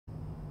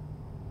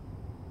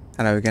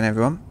Hello again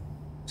everyone.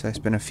 So it's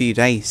been a few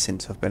days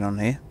since I've been on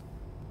here.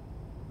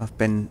 I've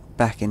been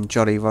back in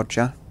Jolly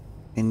Roger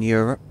in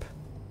Europe.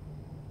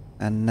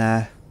 And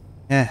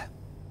yeah,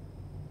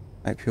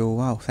 hope you're all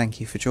well. Thank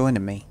you for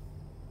joining me.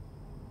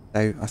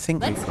 So I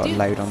think we've got a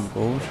load on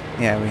board.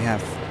 Yeah, we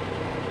have.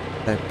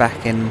 So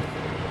back in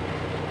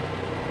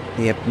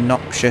the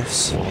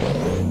obnoxious.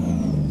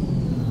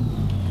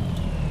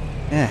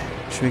 Yeah,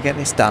 should we get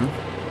this done?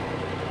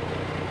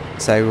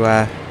 So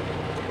there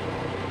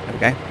we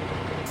go.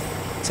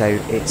 So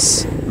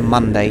it's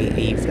Monday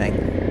evening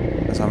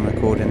as I'm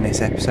recording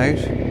this episode.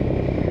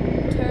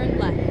 Turn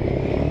left.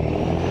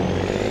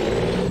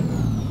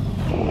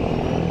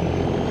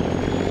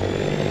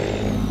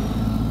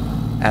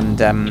 And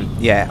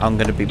yeah, I'm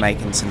going to be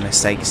making some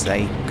mistakes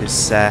today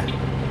because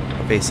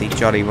obviously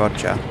Jolly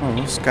Roger. Oh,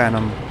 what's going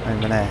on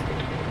over there?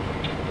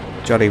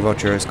 Jolly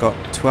Roger has got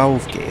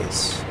 12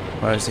 gears,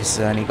 whereas this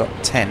has only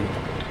got 10.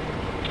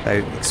 So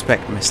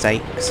expect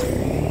mistakes. Do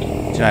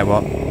you know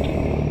what?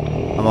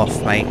 I'm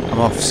off, mate. I'm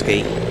off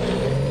ski.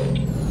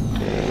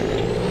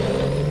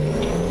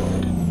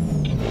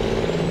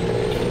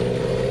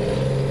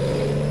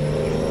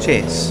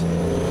 Cheers.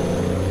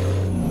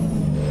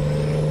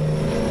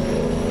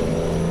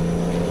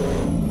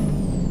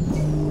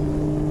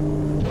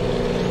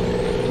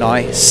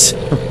 Nice.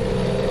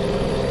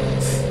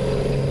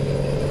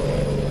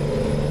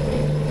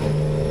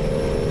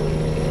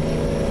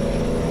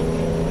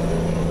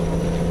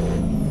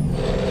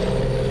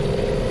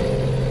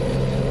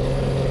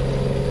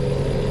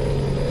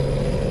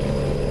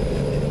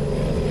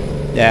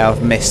 Yeah,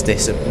 I've missed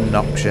this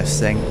obnoxious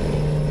thing.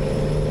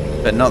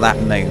 But not that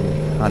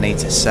moon. I need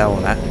to sell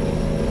that.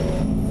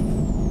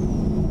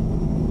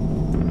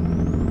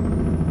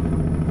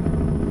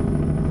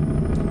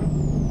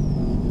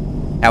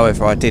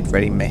 However, I did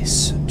really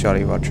miss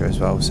Jolly Roger as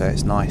well, so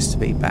it's nice to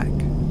be back.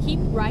 Keep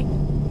right,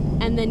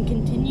 and then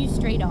continue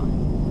straight on.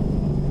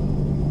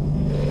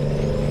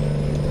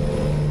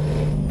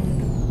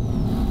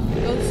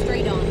 Go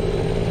straight on.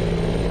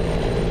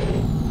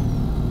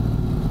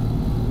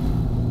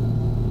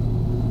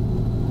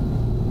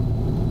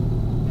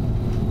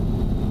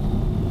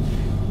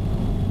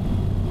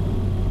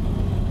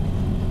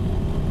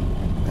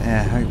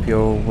 Yeah, hope you're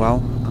all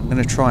well. I'm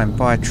going to try and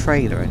buy a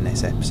trailer in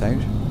this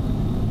episode.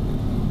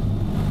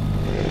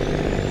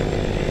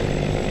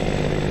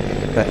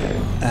 But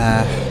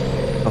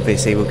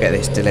obviously we'll get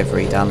this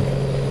delivery done.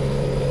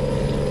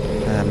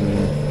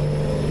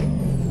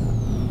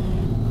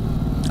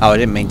 Oh, I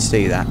didn't mean to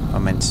do that. I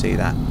meant to do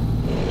that.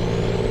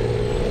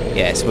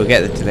 Yeah, so we'll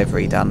get the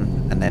delivery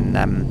done and then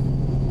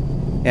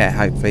yeah,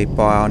 hopefully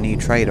buy our new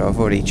trailer. I've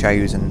already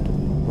chosen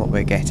what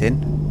we're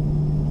getting.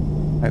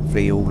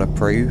 Hopefully you'll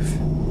approve.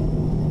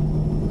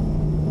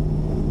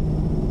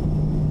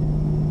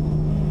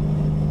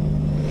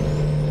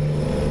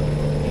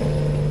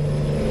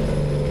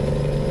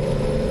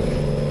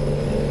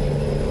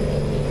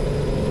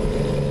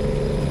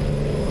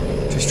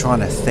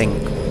 Trying to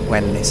think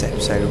when this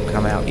episode will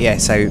come out. Yeah,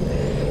 so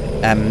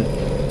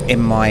in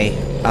my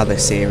other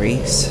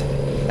series,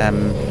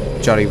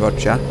 Jolly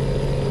Roger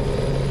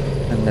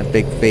and the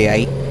big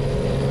V8,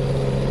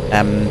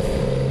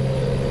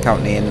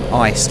 currently in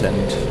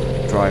Iceland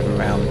driving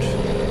around,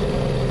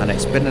 and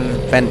it's been an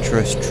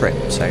adventurous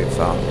trip so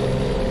far.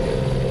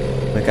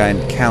 We're going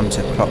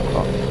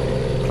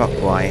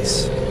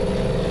counterclockwise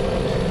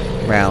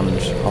round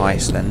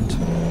Iceland.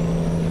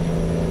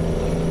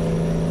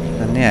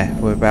 And yeah,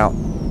 we're about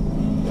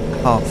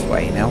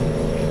halfway now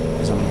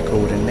as I'm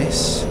recording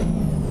this.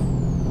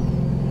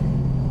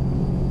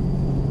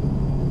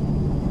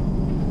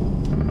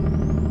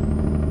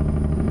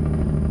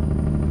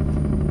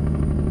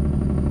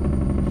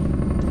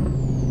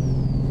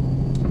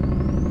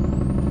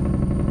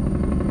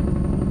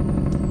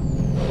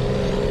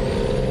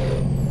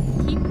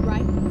 Keep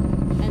right,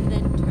 and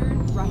then turn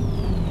right.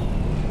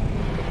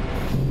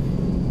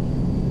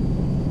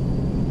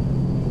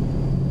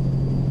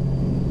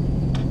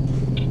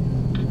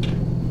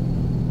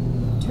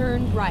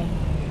 Turn right.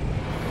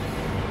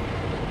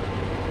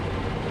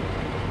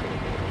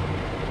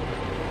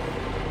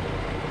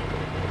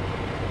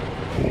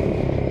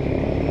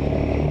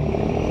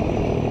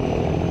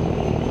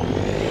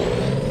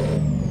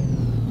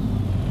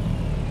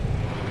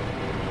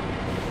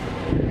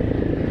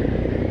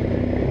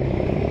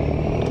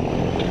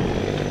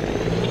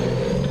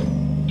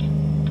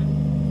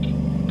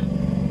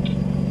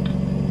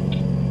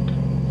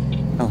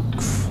 Oh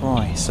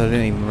Christ, I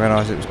didn't even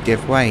realise it was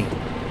give way.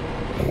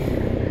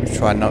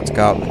 Try not to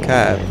go up the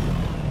curb.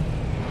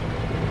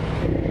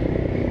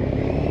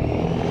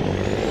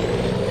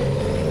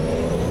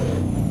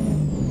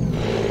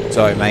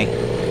 Sorry mate.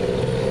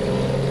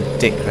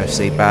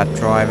 Ridiculously bad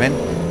driving.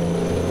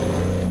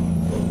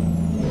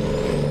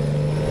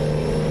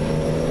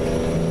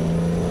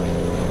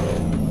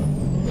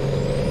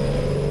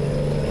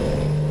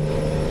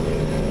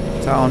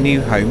 Is that our new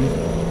home?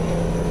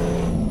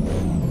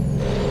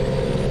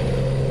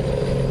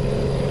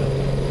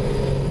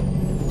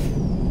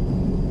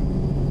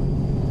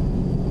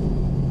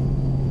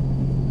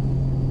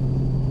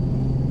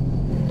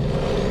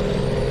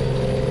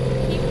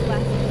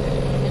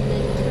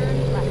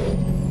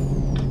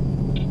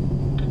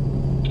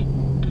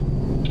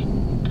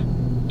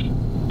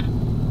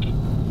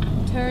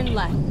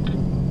 left.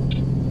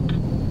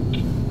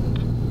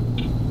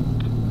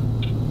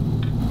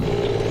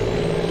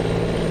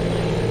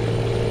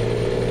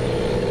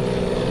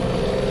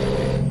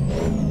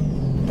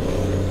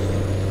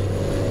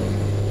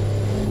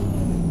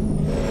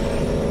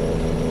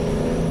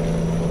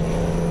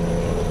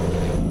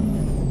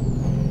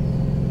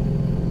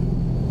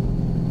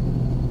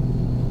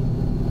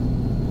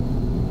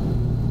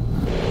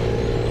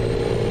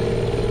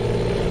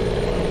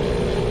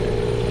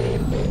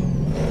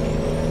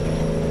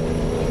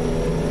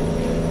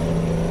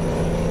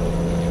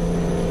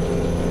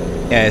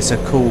 Yeah, it's a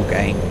cool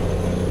game.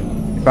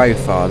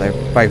 Both are. They're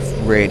both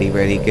really,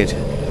 really good.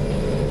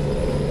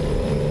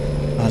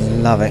 I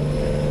love it.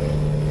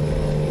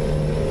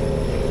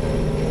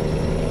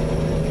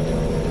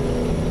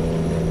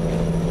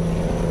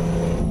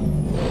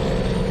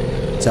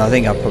 So I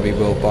think I probably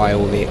will buy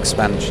all the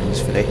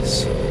expansions for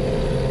this.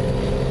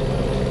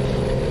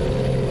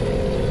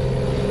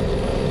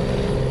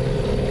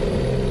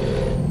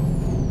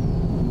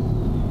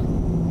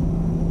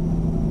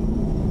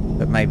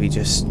 But maybe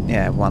just,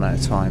 yeah, one at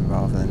a time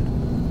rather than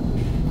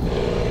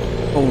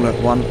all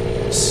at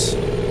once.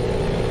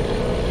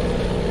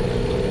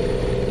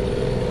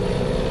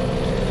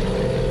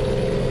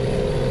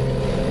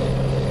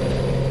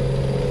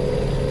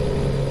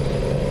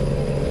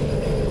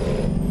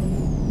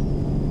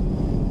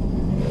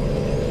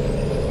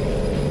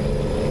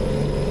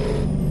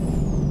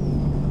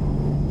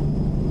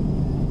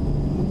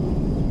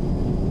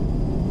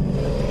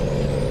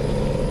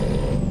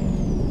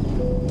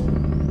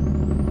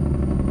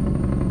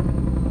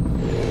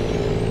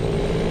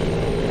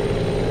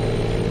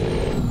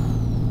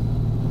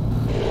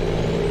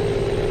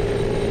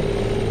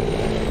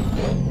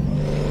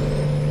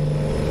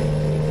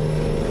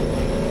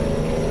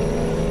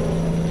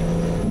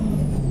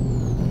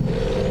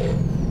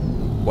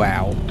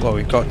 Wow, well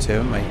we've got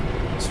to, haven't we?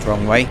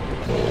 Strong way.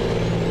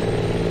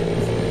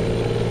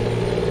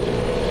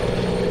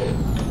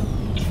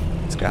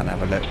 Let's go and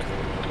have a look.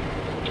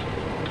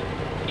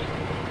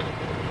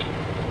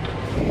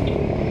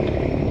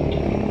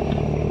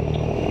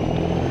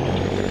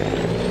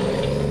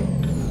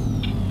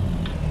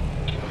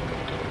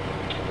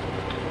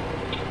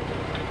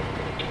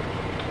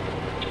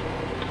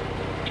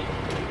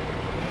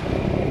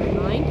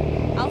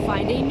 Mind? I'll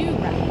find a new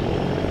route.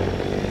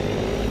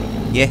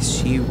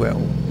 Yes, you will.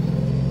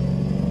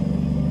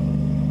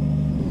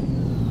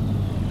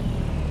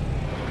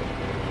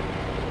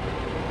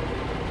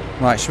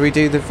 Right, shall we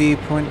do the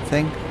viewpoint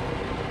thing?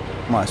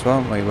 Might as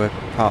well, we were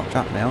parked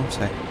up now,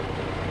 so...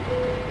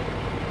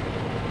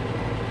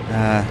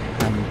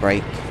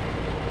 handbrake,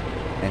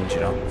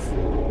 engine off.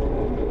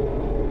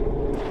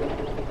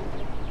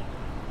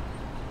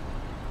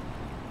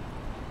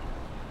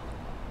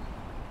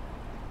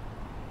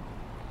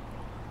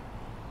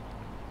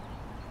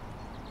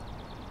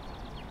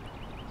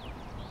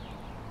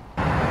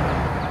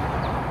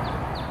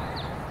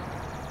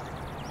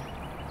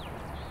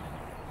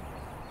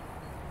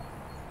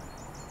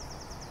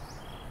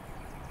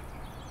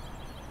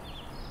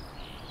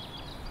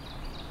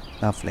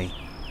 Lovely.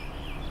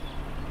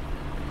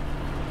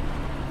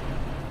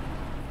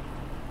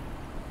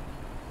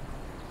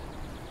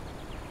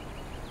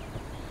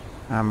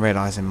 I'm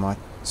realising my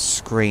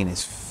screen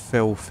is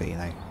filthy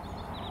now.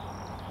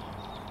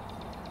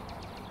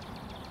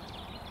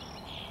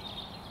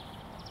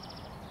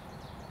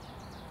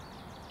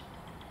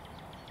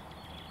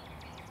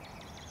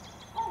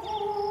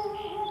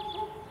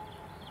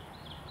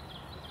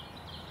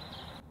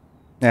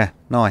 Yeah,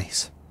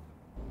 nice.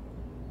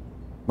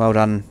 Well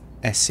done,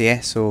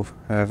 SCS, or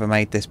whoever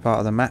made this part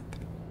of the map.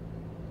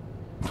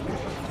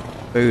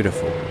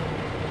 Beautiful.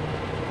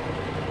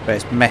 But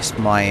it's messed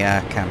my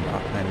camera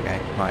up. There we go.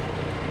 Right.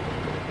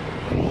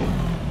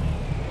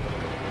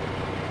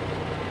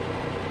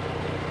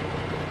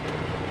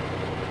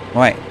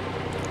 Right.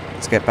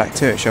 Let's get back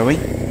to it, shall we?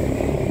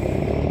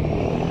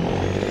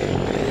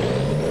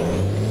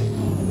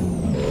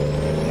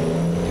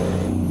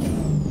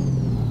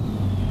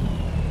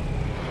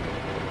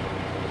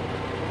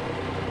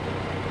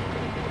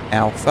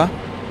 Alpha.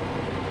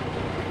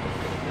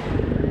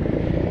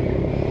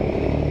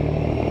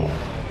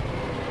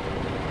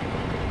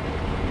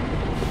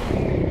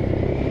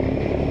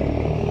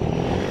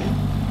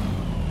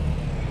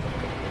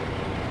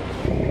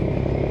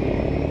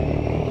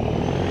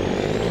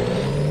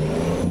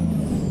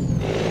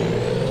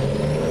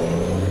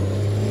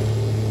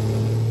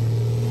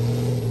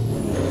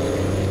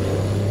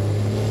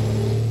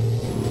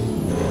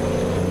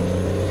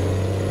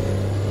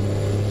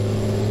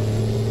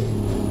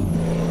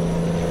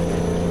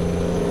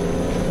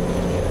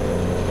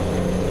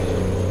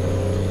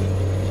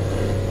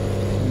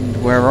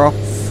 We're off.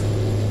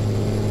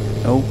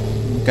 Oh,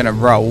 I'm gonna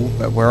roll,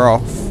 but we're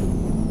off.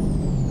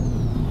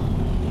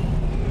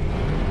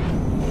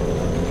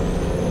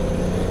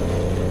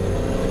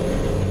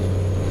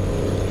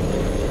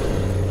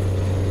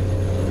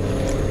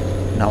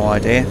 No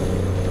idea.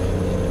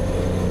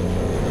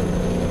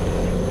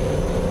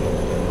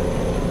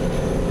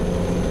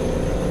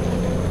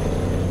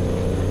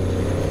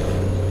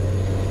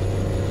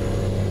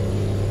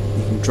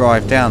 can't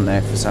drive down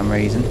there for some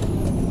reason.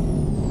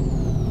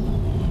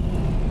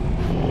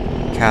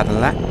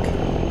 Cadillac.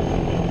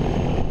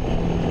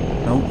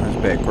 Oh, that's a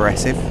bit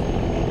aggressive.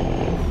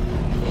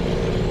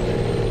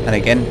 And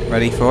again,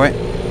 ready for it.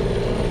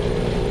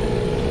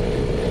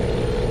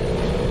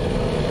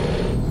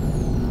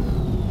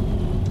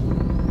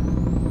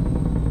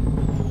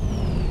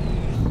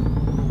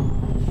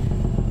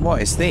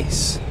 What is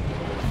this?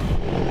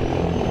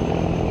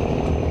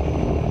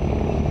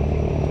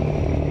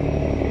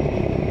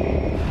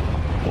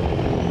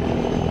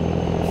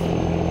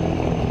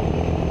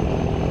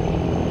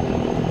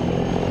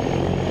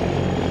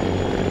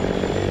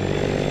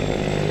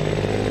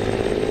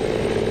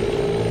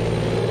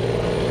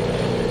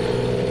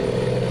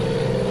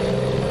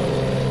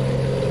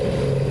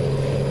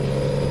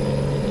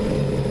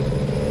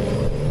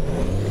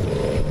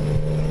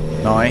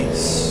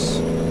 Nice.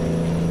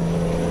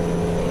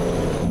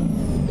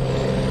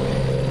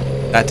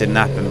 That didn't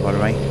happen, by the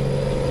way.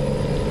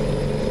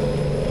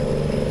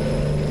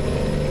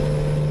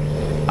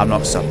 I'm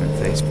not stopping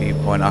for this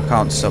viewpoint. I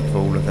can't stop for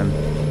all of them.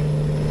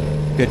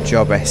 Good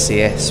job,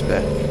 SCS,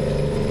 but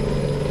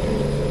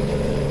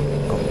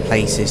got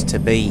places to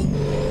be.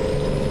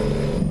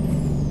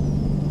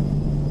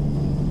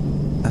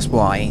 That's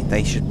why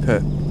they should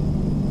put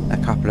a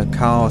couple of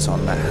cars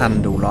on that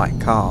handle like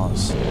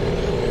cars.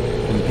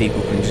 And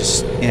people can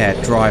just, yeah,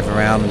 drive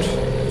around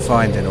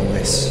finding all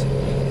this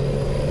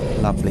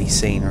lovely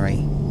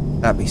scenery.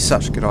 That'd be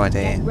such a good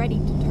idea. Get ready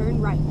to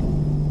turn right.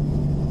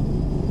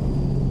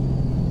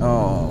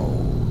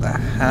 Oh, the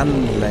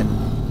handling.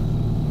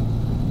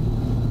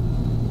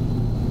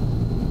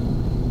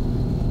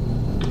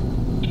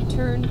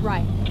 Turn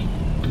right.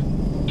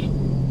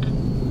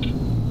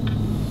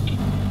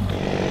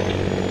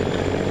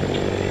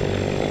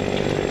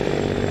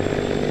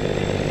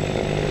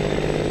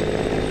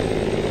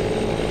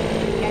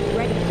 Get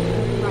ready to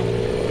turn right.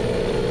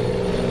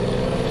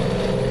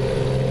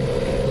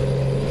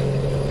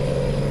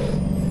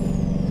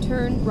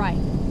 Turn right.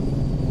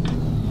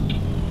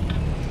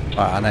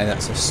 Right, I know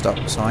that's a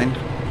stop sign.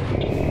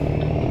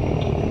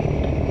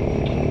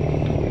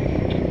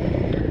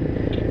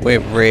 We're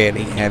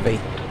really heavy.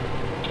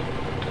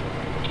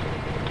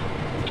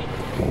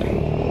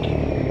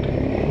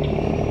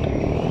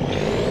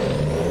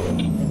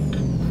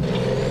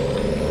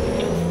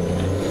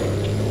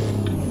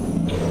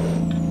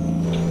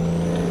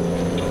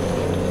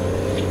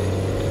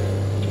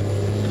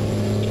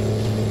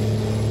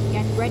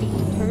 Get ready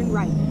to turn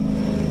right.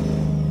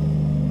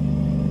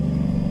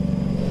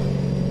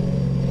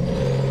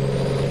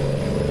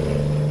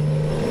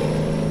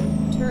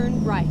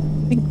 Turn right.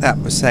 I think that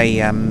was a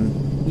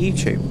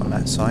YouTube on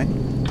that sign.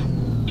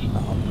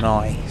 Oh,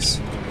 nice.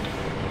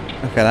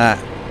 Look at that.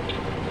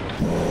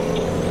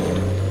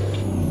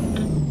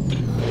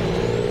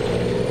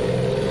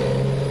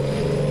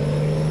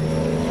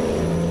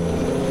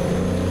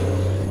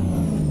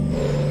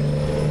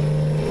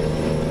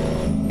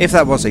 If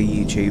that was a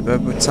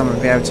YouTuber, would someone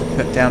be able to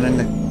put down in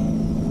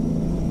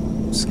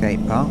the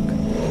skate park?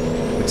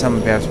 Would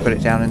someone be able to put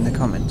it down in the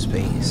comments,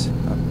 please?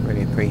 I'd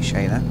really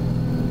appreciate that.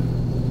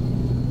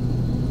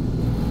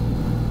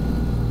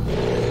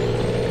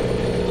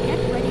 Get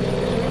ready to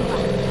turn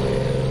left.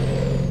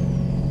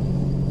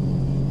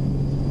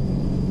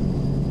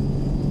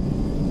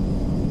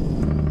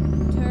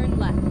 Turn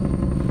left.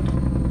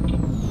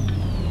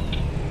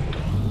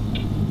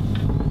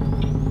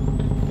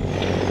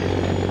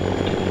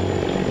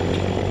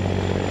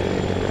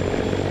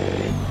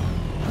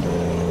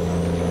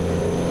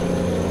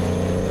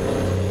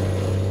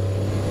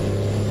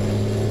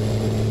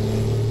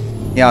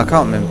 Yeah, I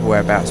can't remember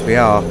whereabouts we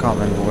are. I can't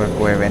remember whether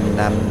we're in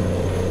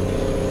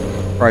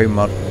Pro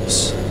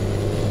Mods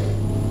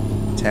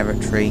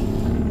territory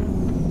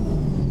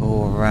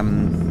or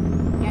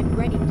Get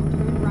ready to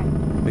turn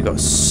right. we got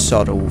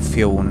sod all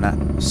fuel and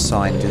that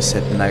sign just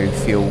said no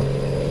fuel.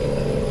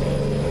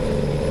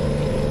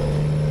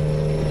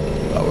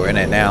 But we're in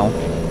it now.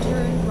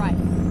 Turn right.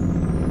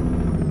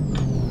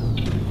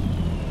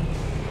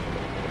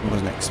 I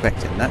wasn't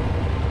expecting that.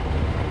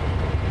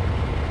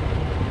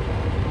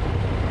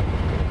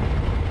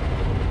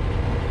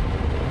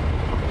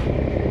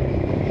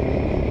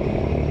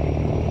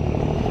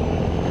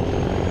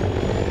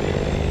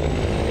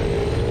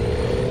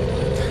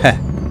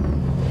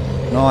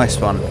 Nice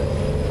one.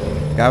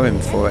 Going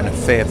for it in a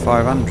Fiat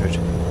 500.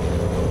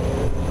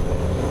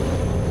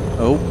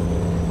 Oh,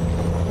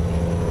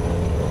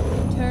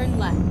 Turn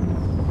left.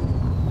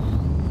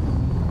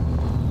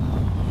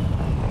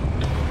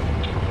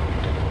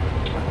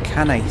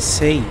 can I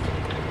see?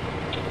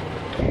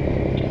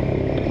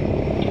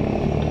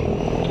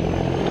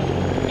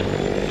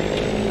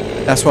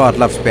 That's why I'd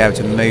love to be able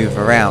to move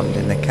around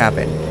in the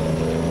cabin.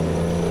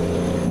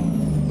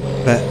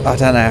 But I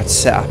don't know how to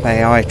set up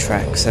AI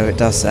track so it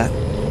does that.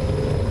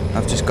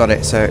 I've just got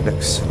it so it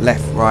looks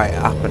left, right,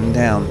 up and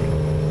down.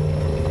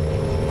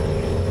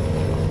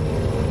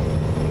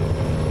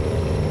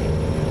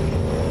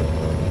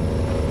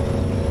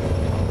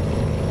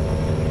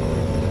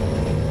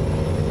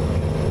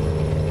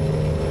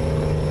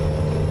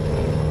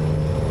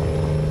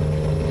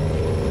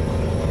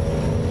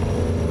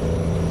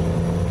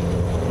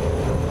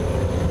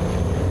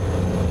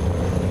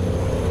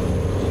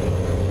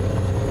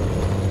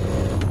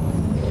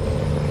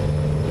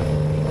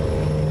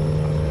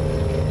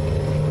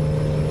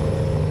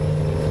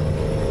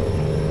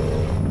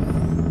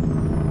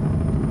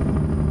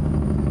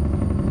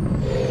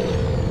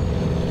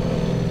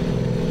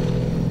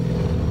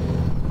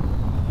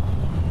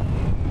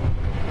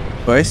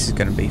 Well, this is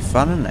going to be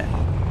fun, isn't it?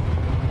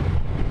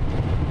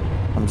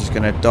 I'm just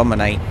going to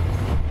dominate.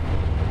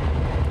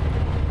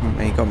 Haven't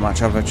really got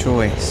much other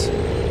choice.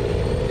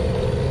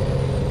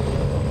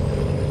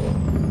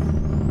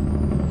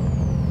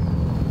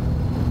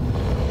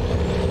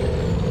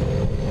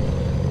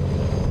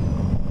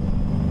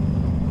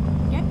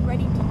 Get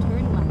ready to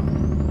turn left.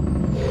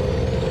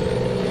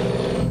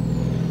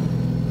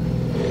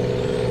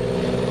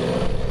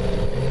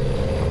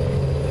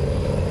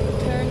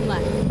 Turn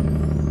left.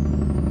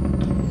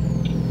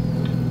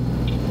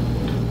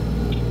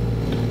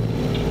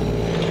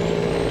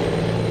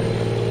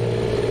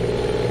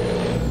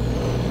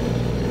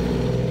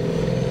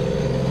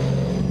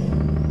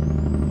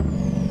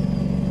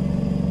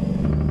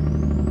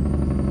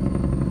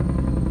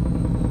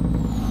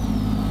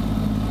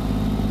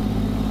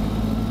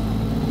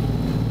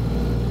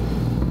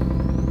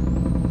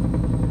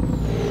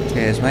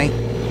 Cheers, mate.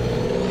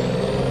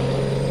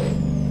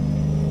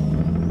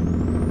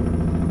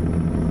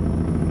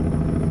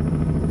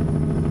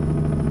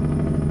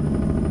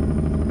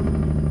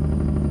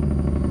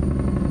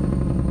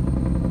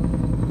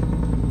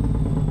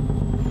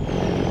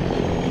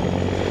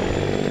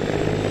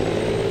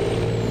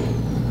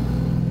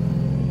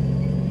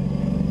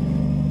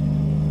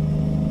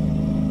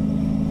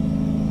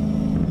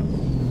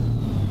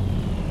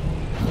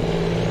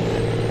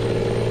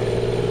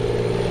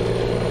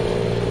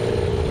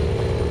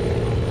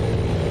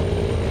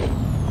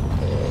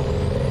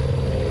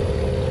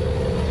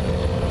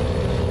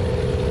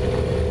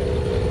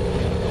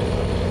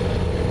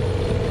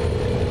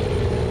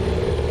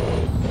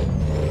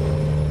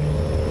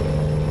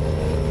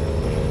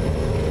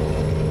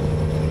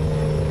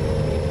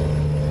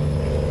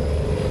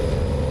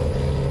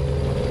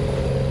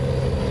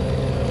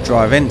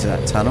 Drive into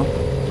that tunnel.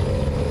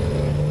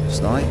 It's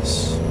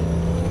nice.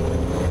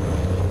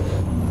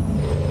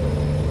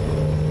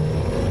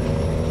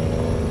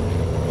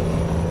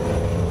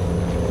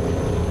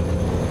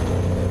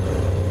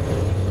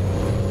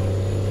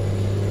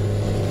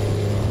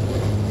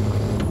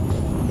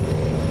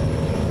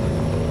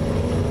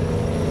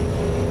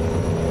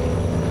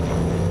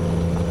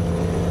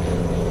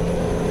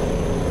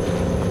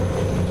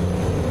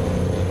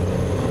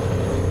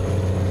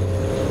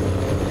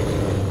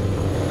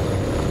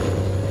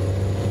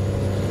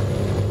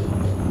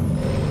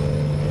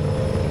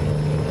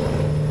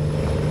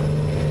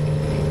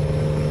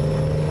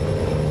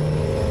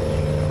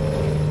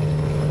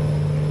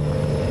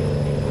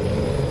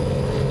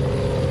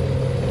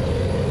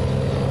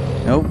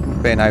 Nope,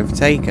 being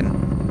overtaken.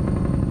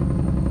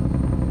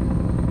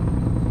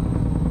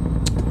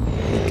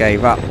 He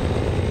gave up.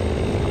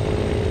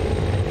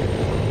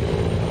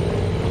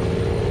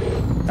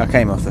 I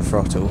came off the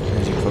throttle,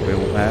 as you probably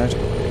all heard.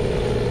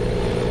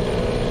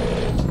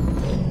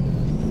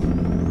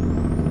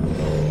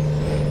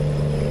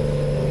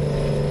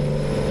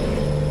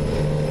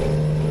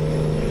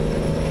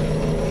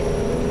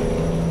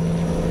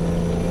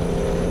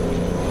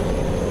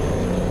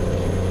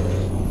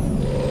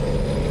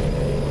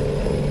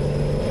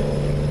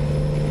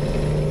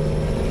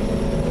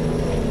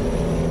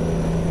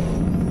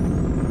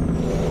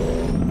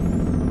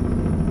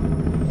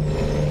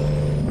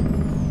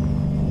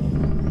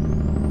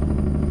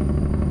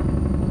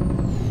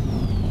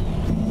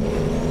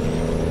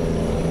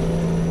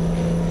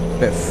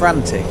 Bit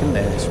frantic, isn't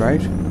it, this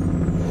road?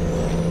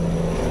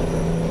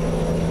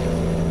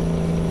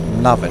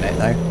 I'm loving it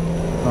though.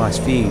 Nice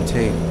view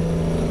too.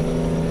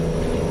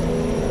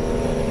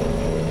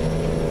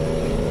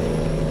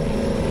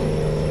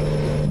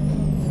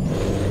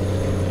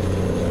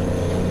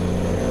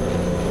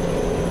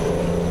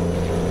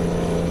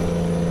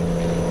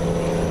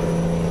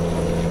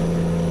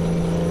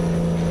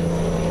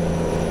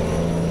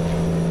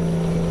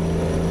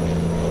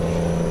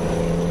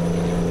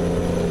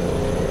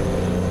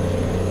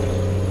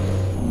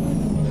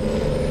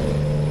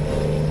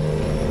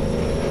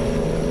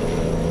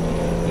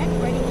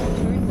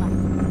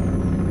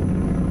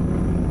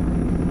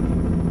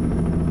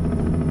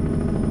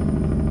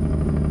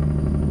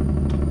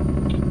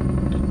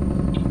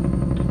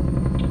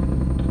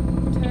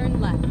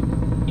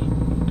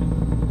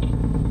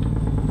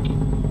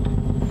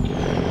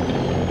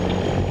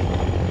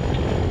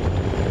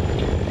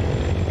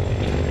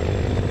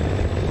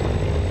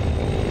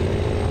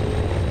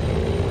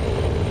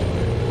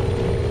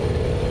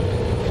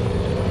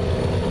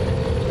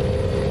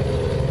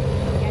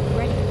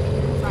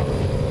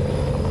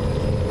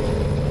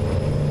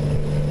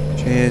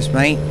 Cheers,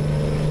 mate.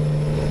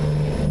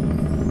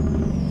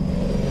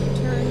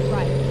 Turn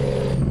right.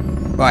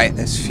 Right,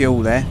 there's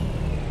fuel there.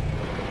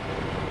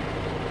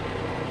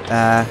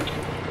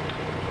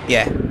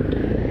 Yeah.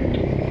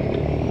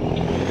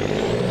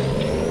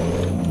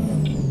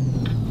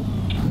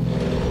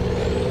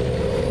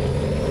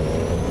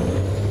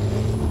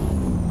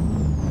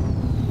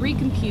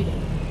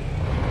 Recomputing.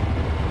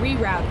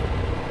 Rerouting.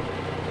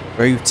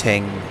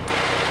 Routing.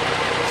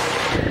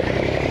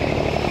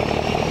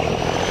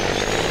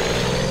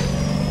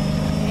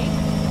 Okay.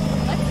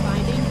 Let's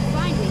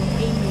finding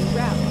a new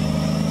route.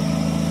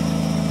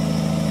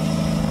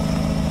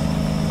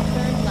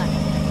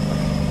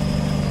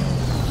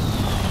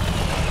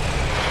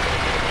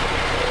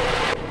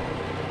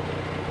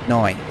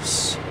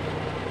 Nice.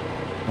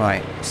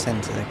 Right,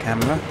 centre the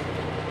camera.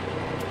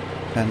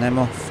 Turn them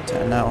off,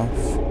 turn that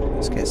off.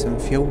 Let's get some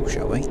fuel,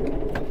 shall we?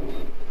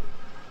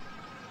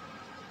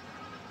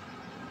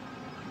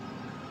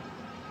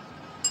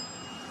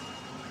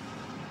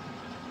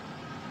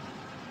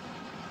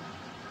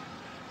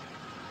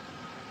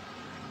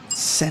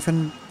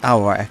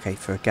 Oh, right, okay,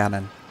 for a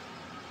gallon.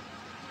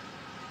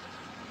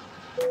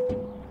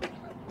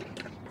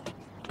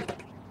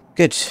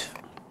 Good.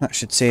 That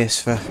should see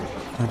us for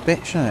a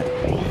bit, shouldn't it?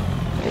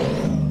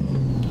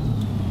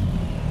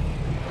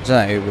 I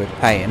don't know who we're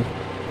paying.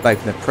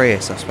 Both the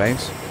Prius, I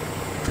suppose.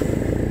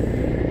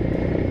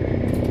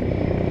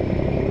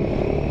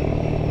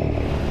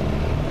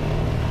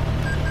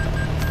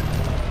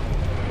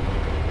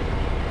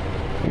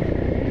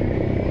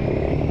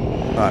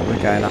 Right,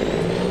 we're going up.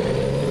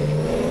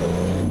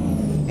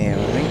 Here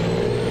with me.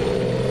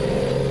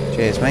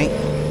 Cheers, mate.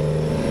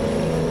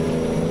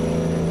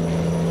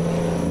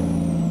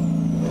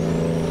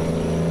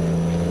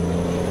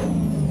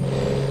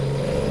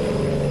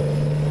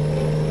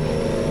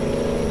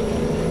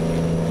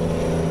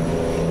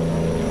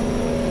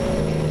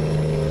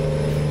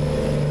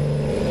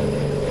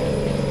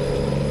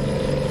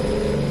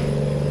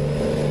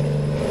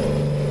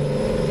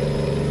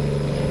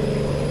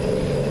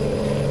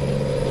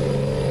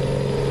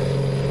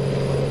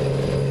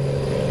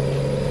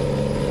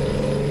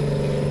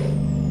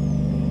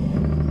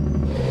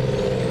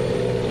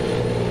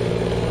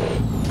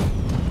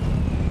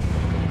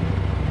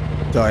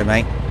 Sorry,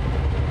 mate.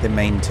 Didn't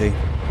mean to.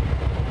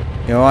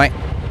 You alright?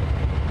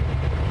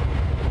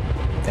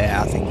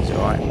 Yeah, I think he's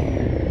alright.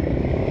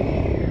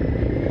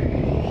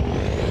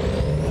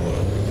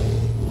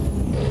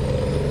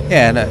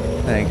 Yeah,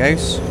 look. There he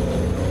goes.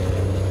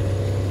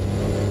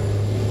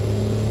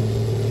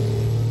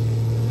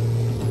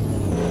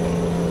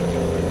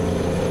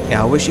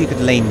 Yeah, I wish you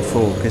could lean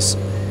forward, because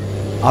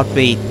I'd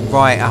be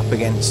right up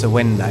against the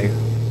window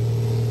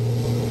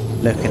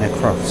looking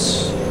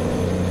across.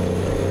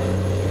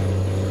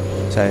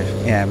 So,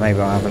 yeah, maybe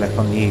I'll have a look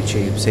on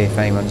YouTube, see if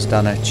anyone's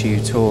done a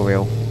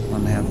tutorial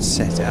on how to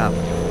set it up.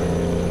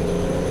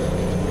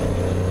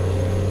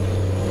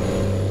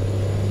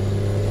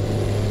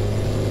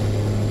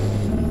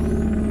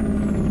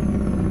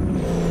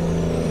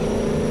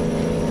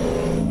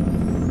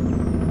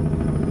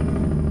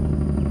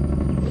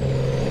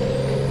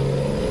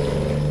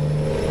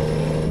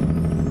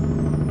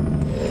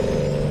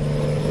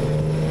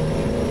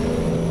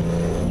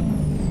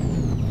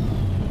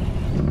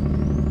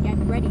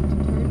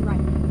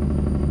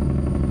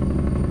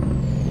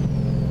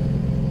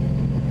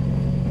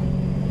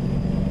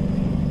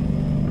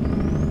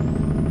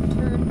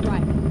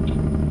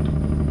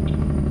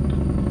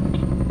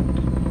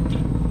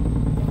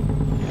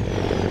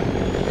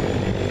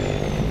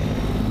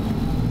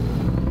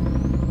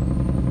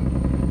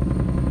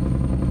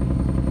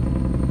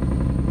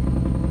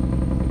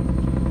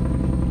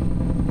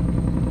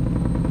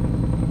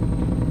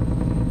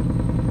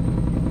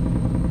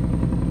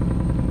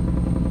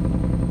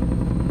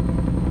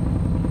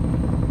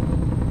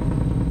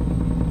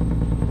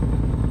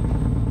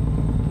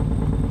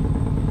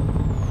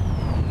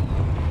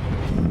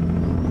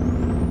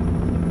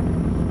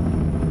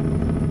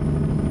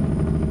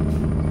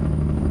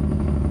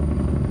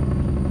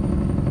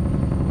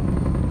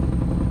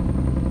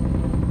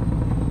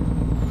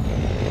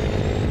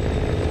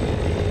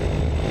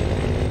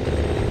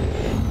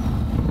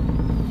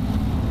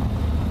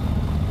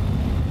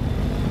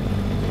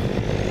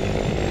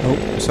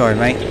 Oh, sorry,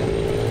 mate.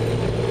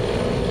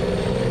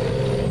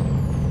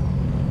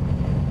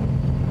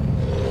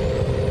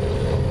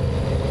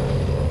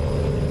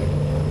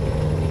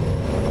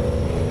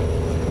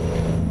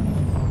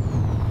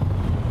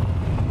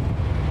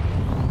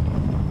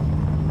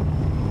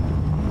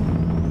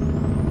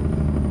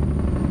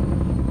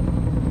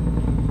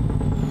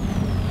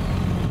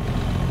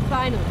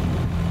 Finally,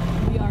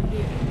 we are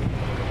here.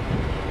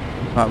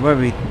 Right, where are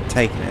we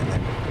taking it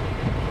then?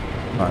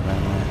 Right,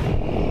 then there.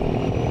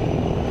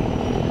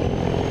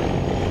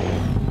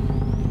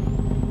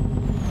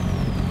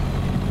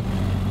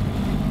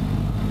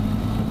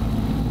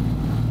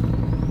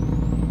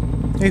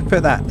 Who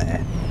put that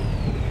there?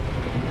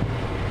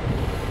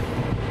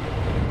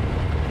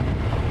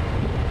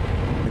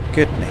 For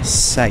goodness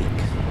sake.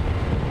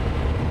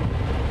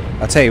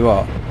 I'll tell you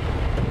what,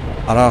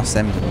 I'll ask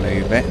them to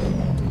move it.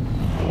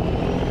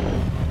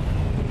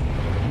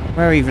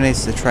 Where even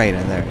is the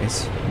trailer? There it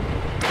is.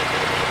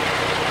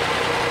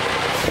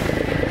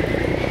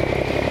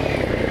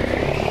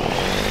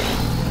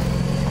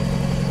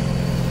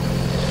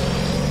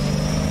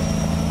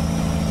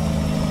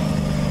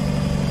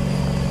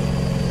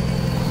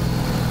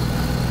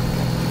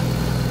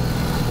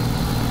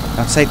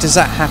 I'd say, does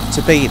that have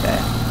to be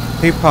there?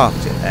 Who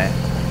parked it there?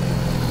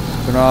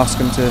 I'm going to ask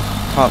them to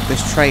park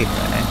this trailer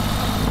in it.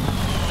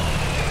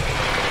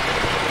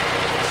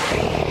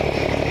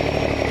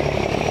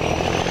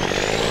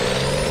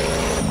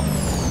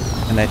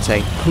 And they'd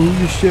say, call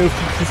yourself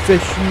a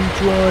professional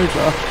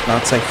driver. And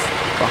I'd say,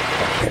 fuck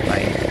off,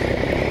 mate.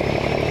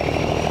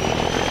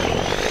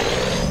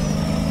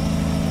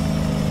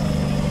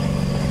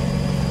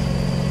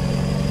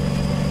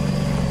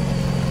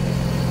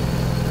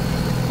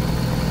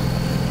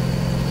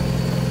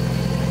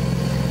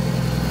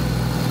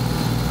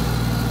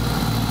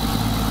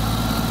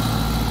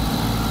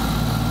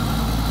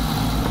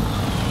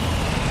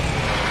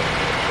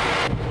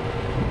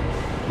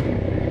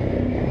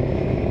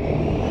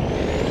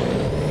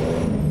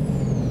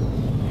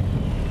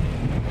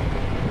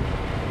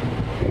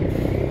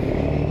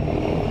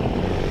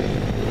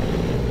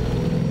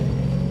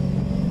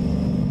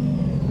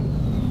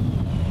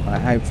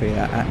 Hopefully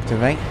that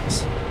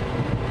activates.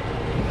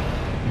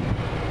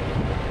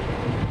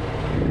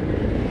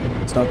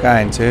 It's not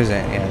going to, is it?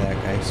 Yeah, there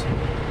it goes.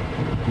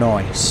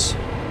 Nice.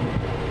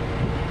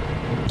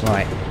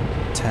 Right,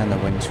 turn the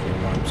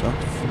windscreen wipers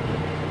off.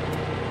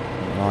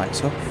 Turn the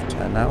lights off.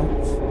 Turn that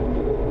off.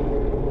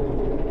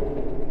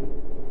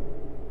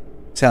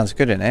 Sounds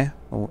good in here.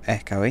 All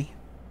echoey.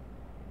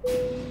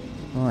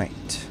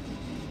 Right.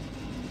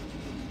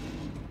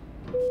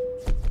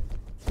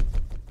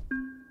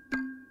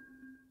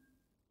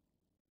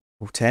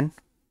 All 10.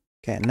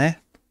 Getting there.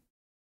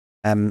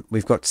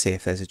 We've got to see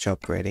if there's a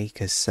job ready,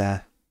 because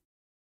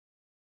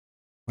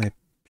we're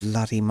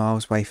bloody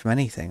miles away from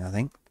anything, I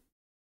think.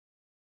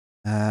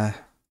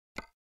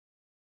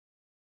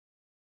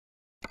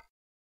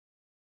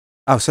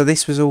 Oh, so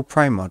this was all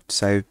pro mod.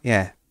 So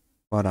yeah,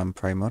 well done,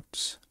 pro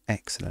mods.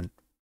 Excellent.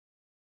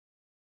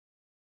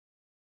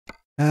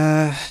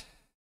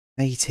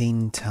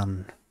 18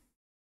 ton.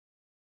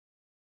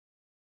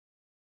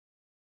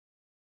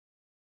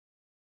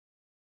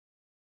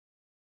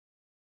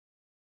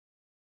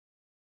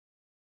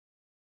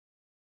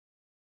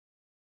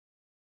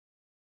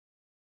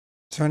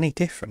 Is there any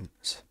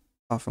difference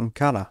apart from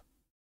colour?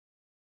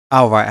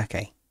 Oh right,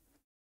 okay.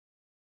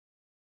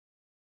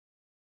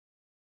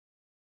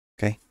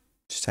 Okay,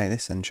 just take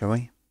this then, shall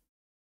we?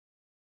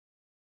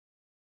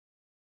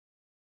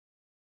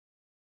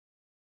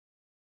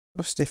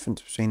 What's the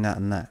difference between that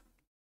and that?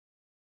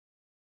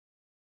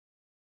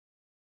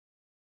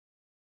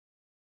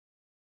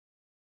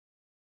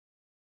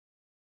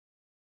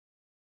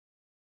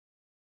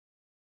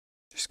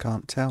 Just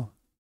can't tell.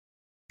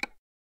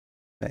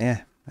 But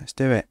yeah, let's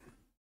do it.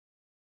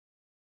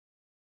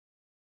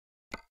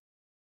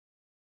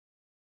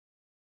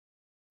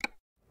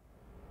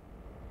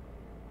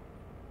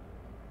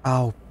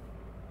 Oh,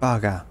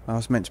 bugger. I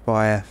was meant to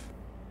buy a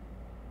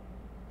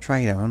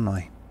trailer, wasn't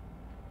I?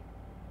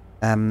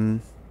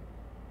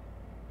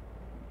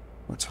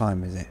 What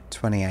time is it?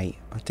 28.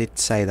 I did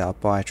say that I'd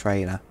buy a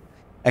trailer.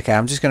 Okay,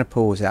 I'm just going to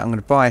pause it. I'm going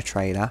to buy a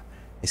trailer.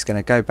 It's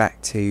going to go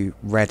back to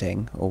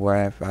Reading or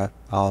wherever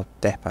our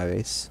depot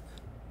is.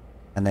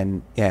 And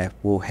then, yeah,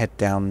 we'll head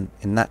down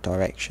in that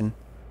direction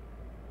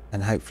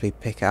and hopefully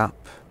pick it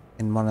up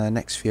in one of the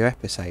next few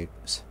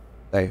episodes.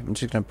 So I'm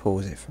just going to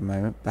pause it for a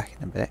moment. Back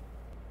in a bit.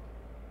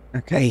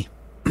 Okay.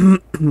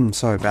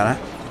 Sorry about that.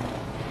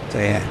 So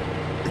yeah.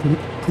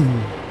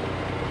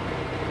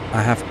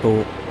 I have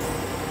bought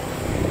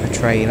a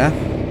trailer.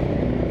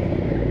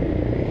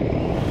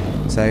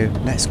 So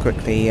let's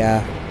quickly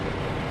load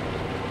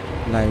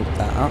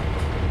that up.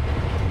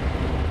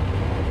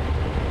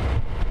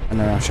 And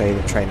then I'll show you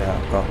the trailer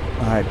that I've got.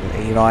 I hope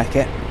that you like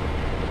it.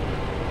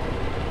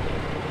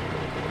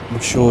 I'm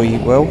sure you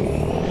will.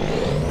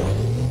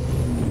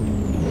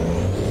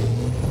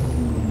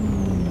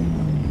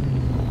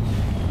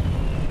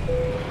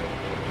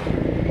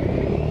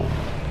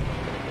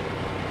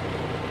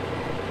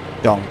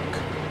 Donk.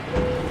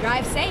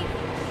 Drive safe.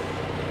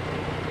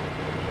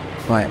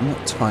 Right, and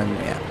what time are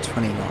we at?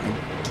 29.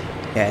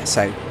 Yeah,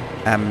 so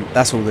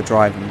that's all the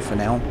driving for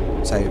now.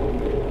 So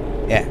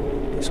yeah,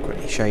 let's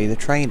quickly show you the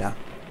trailer.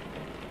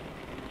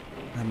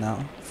 And that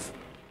off.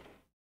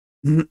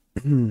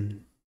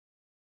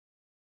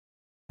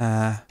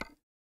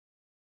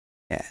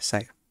 Yeah,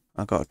 so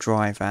I've got a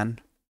dry van.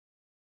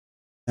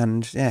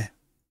 And yeah,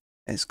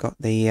 it's got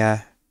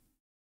the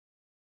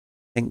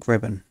pink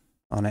ribbon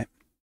on it.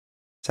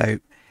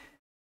 So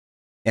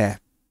yeah,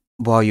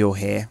 while you're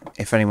here,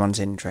 if anyone's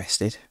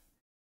interested,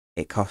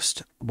 it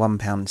cost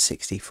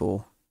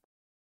 £1.64.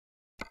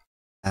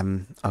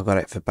 I got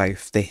it for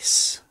both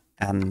this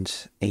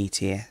and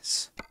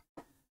ETS,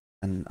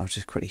 and I'll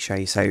just quickly show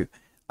you. So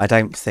I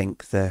don't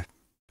think the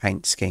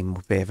paint scheme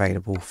will be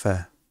available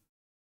for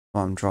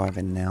what I'm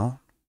driving now.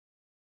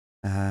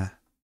 No.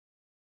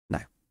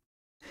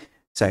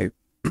 So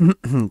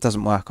it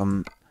doesn't work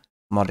on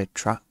modded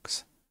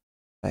trucks.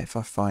 But if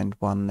I find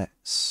one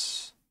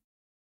that's,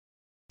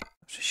 I'll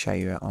just show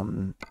you it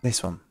on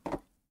this one.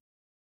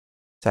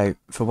 So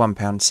for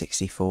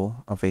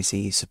 £1.64, obviously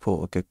you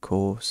support a good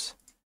cause,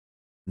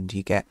 and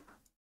you get,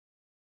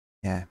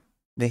 yeah,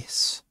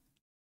 this,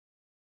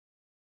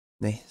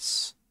 and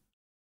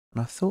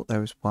I thought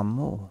there was one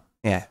more.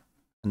 Yeah,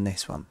 and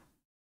this one.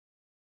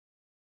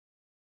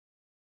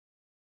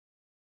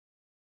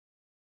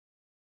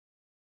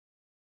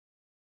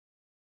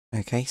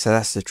 Okay, so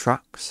that's the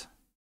trucks.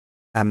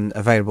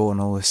 Available on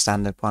all the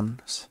standard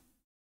ones.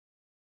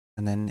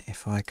 And then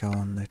if I go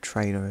on the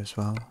trailer as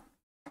well.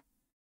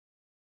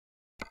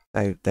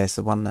 So there's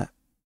the one that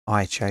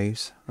I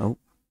chose. Oh.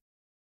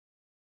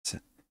 So,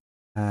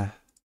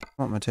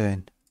 what am I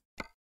doing?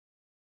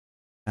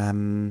 There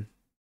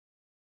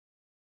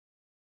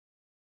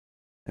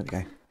we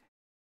go.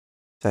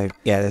 So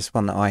yeah, there's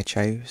one that I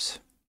chose.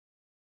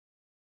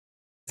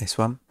 This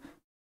one.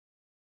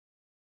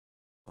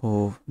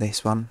 Or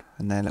this one,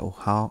 and their little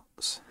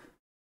hearts.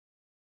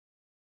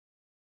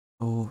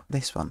 Or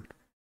this one.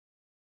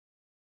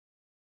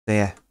 So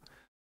yeah,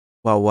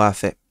 well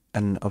worth it.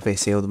 And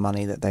obviously all the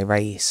money that they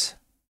raise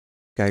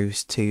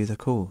goes to the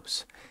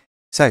cause.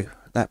 So,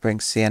 that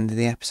brings us to the end of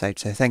the episode.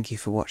 So thank you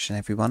for watching,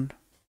 everyone.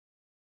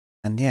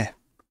 And yeah,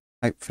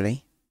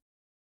 hopefully,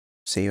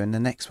 see you in the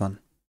next one.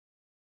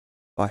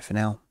 Bye for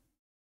now.